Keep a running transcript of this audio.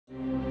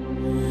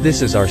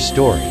This is our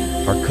story,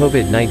 our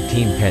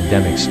COVID-19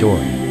 pandemic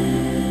story.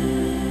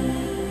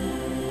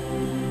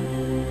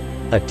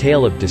 A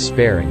tale of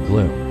despair and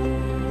gloom.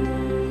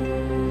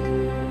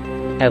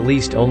 At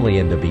least only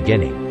in the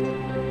beginning.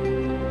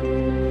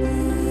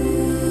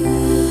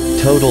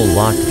 Total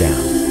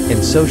lockdown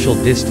and social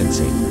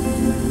distancing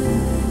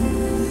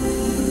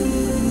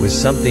was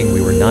something we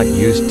were not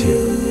used to.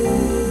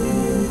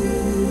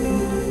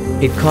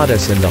 It caught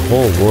us and the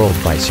whole world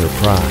by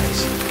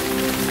surprise.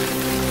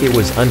 It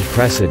was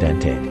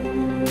unprecedented.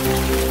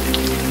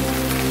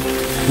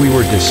 We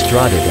were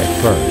distraught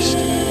at first.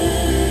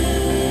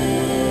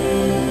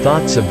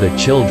 Thoughts of the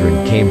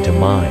children came to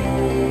mind.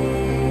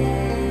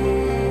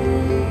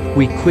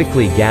 We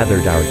quickly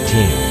gathered our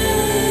team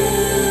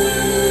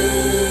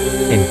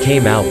and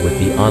came out with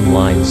the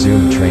online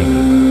Zoom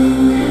training.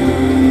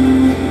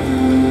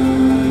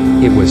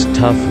 It was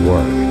tough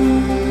work,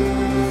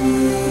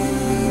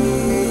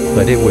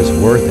 but it was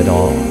worth it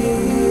all.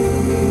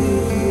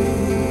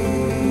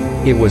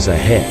 It was a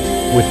hit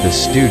with the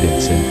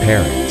students and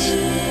parents,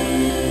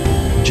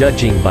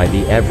 judging by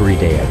the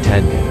everyday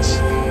attendance,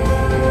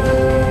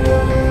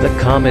 the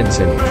comments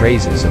and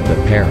praises of the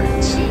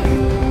parents.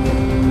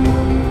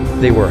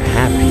 They were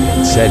happy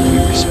and said we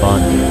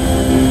responded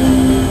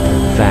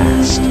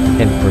fast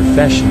and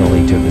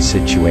professionally to the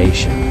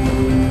situation,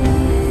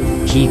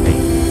 keeping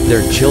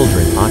their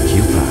children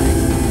occupied.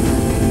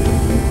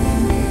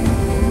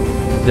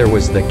 There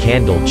was the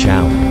candle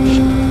challenge,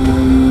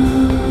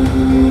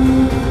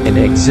 an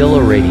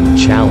exhilarating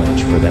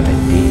challenge for them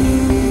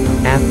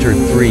indeed. After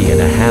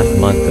 3.5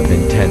 months of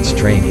intense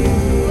training,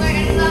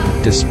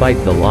 despite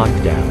the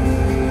lockdown,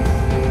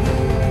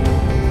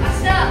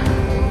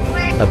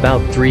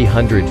 about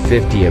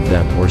 350 of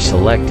them were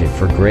selected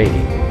for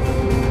grading.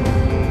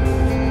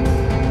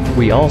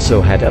 We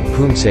also had a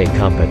Pumse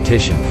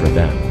competition for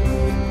them.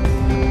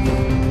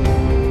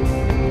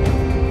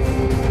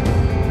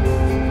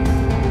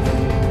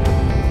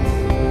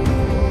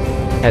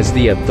 As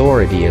the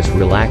authority is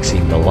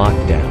relaxing the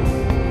lockdown,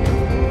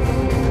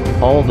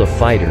 all the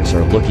fighters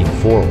are looking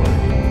forward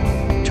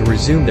to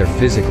resume their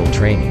physical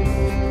training.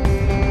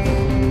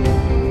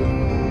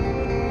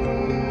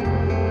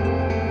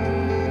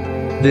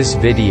 This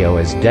video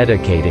is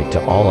dedicated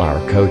to all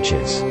our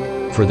coaches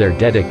for their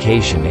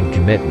dedication and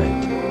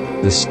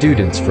commitment, the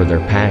students for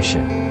their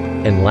passion,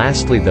 and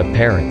lastly the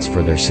parents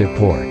for their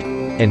support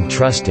and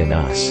trust in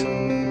us.